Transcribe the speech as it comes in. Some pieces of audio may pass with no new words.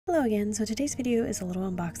Hello again, so today's video is a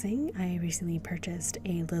little unboxing. I recently purchased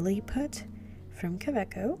a Liliput from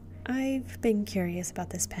Kaweco. I've been curious about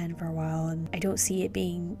this pen for a while and I don't see it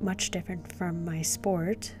being much different from my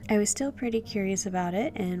Sport. I was still pretty curious about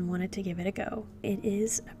it and wanted to give it a go. It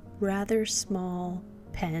is a rather small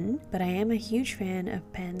pen, but I am a huge fan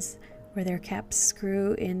of pens where their caps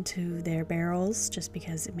screw into their barrels just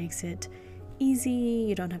because it makes it easy.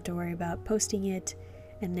 You don't have to worry about posting it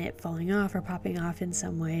and it falling off or popping off in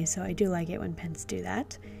some way, so I do like it when pens do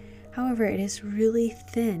that. However, it is really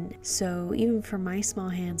thin, so even for my small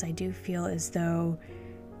hands, I do feel as though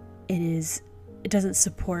it doesn't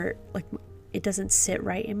support, like, it doesn't sit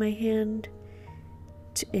right in my hand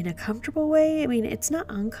in a comfortable way. I mean, it's not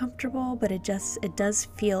uncomfortable, but it does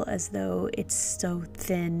feel as though it's so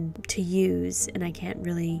thin to use and I can't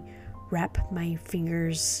really wrap my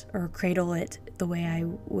fingers or cradle it the way I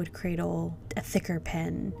would cradle a thicker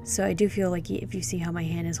pen. So I do feel like if you see how my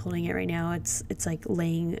hand is holding it right now, it's like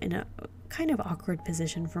laying in a kind of awkward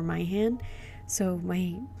position for my hand. So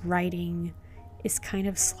my writing is kind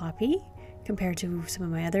of sloppy compared to some of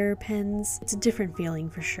my other pens. It's a different feeling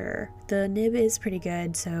for sure. The nib is pretty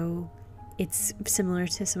good, so it's similar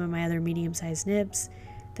to some of my other medium-sized nibs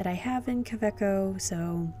that I have in Kaweco,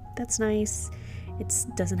 so that's nice. It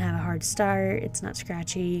doesn't have a hard start, it's not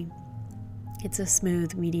scratchy, it's a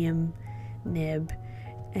smooth medium nib,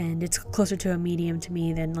 and it's closer to a medium to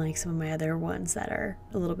me than like some of my other ones that are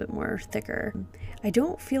a little bit more thicker. I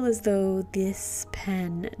don't feel as though this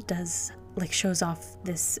pen shows off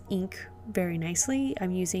this ink very nicely.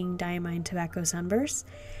 I'm using Diamine Tobacco Sunburst,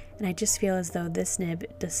 and I just feel as though this nib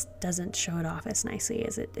just doesn't show it off as nicely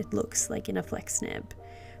as it looks like in a flex nib.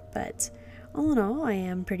 But all in all, I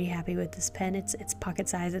am pretty happy with this pen. It's pocket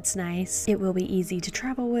size, it's nice. It will be easy to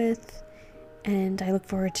travel with, and I look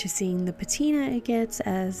forward to seeing the patina it gets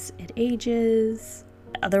as it ages.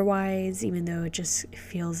 Otherwise, even though it just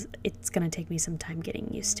feels it's gonna take me some time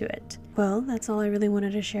getting used to it. Well, that's all I really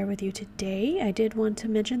wanted to share with you today. I did want to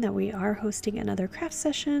mention that we are hosting another craft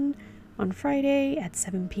session on Friday at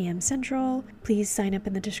 7 p.m. Central. Please sign up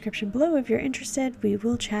in the description below if you're interested. We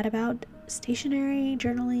will chat about stationery,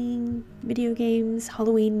 journaling, video games,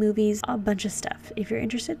 Halloween movies, a bunch of stuff. If you're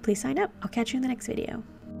interested, please sign up. I'll catch you in the next video.